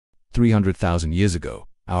300,000 years ago,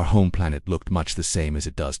 our home planet looked much the same as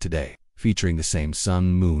it does today, featuring the same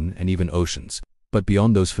sun, moon, and even oceans. But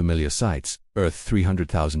beyond those familiar sights, Earth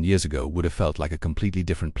 300,000 years ago would have felt like a completely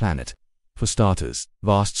different planet. For starters,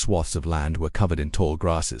 vast swaths of land were covered in tall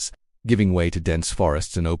grasses, giving way to dense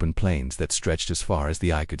forests and open plains that stretched as far as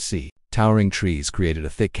the eye could see. Towering trees created a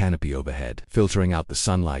thick canopy overhead, filtering out the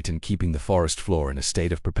sunlight and keeping the forest floor in a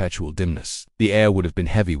state of perpetual dimness. The air would have been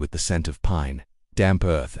heavy with the scent of pine, damp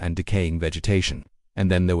earth, and decaying vegetation.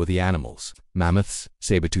 And then there were the animals: mammoths,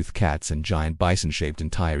 saber-toothed cats, and giant bison shaped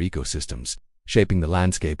entire ecosystems, shaping the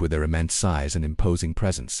landscape with their immense size and imposing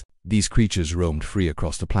presence. These creatures roamed free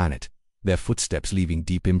across the planet, their footsteps leaving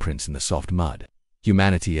deep imprints in the soft mud.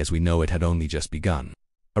 Humanity as we know it had only just begun.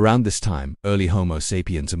 Around this time, early Homo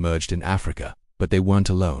sapiens emerged in Africa, but they weren't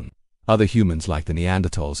alone. Other humans like the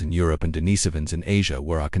Neanderthals in Europe and Denisovans in Asia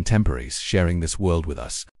were our contemporaries, sharing this world with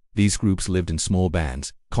us. These groups lived in small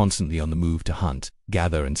bands, constantly on the move to hunt,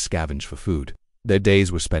 gather, and scavenge for food. Their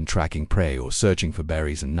days were spent tracking prey or searching for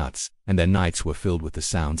berries and nuts, and their nights were filled with the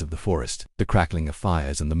sounds of the forest, the crackling of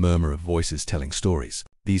fires, and the murmur of voices telling stories.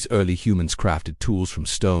 These early humans crafted tools from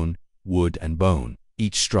stone, wood, and bone,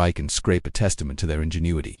 each strike and scrape a testament to their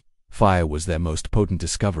ingenuity. Fire was their most potent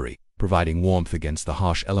discovery, providing warmth against the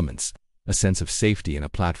harsh elements, a sense of safety, and a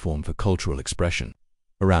platform for cultural expression.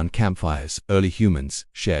 Around campfires, early humans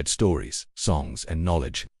shared stories, songs, and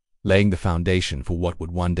knowledge, laying the foundation for what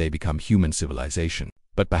would one day become human civilization.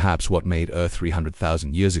 But perhaps what made Earth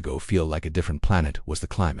 300,000 years ago feel like a different planet was the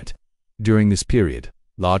climate. During this period,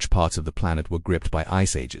 large parts of the planet were gripped by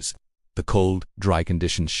ice ages. The cold, dry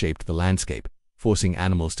conditions shaped the landscape, forcing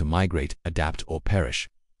animals to migrate, adapt, or perish.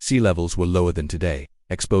 Sea levels were lower than today,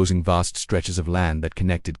 exposing vast stretches of land that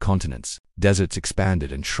connected continents. Deserts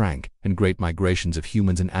expanded and shrank, and great migrations of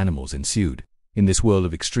humans and animals ensued. In this world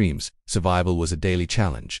of extremes, survival was a daily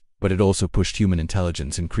challenge, but it also pushed human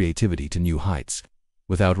intelligence and creativity to new heights.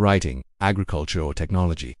 Without writing, agriculture, or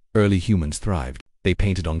technology, early humans thrived. They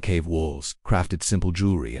painted on cave walls, crafted simple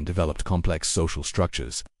jewelry, and developed complex social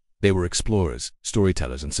structures. They were explorers,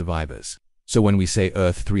 storytellers, and survivors. So when we say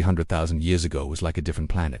Earth 300,000 years ago was like a different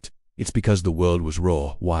planet, it's because the world was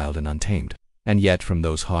raw, wild, and untamed. And yet from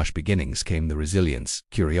those harsh beginnings came the resilience,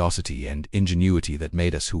 curiosity, and ingenuity that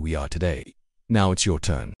made us who we are today. Now it's your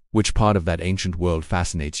turn. Which part of that ancient world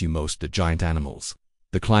fascinates you most? The giant animals,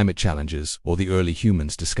 the climate challenges, or the early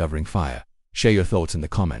humans discovering fire? Share your thoughts in the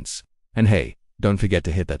comments. And hey, don't forget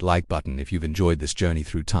to hit that like button if you've enjoyed this journey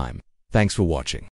through time. Thanks for watching.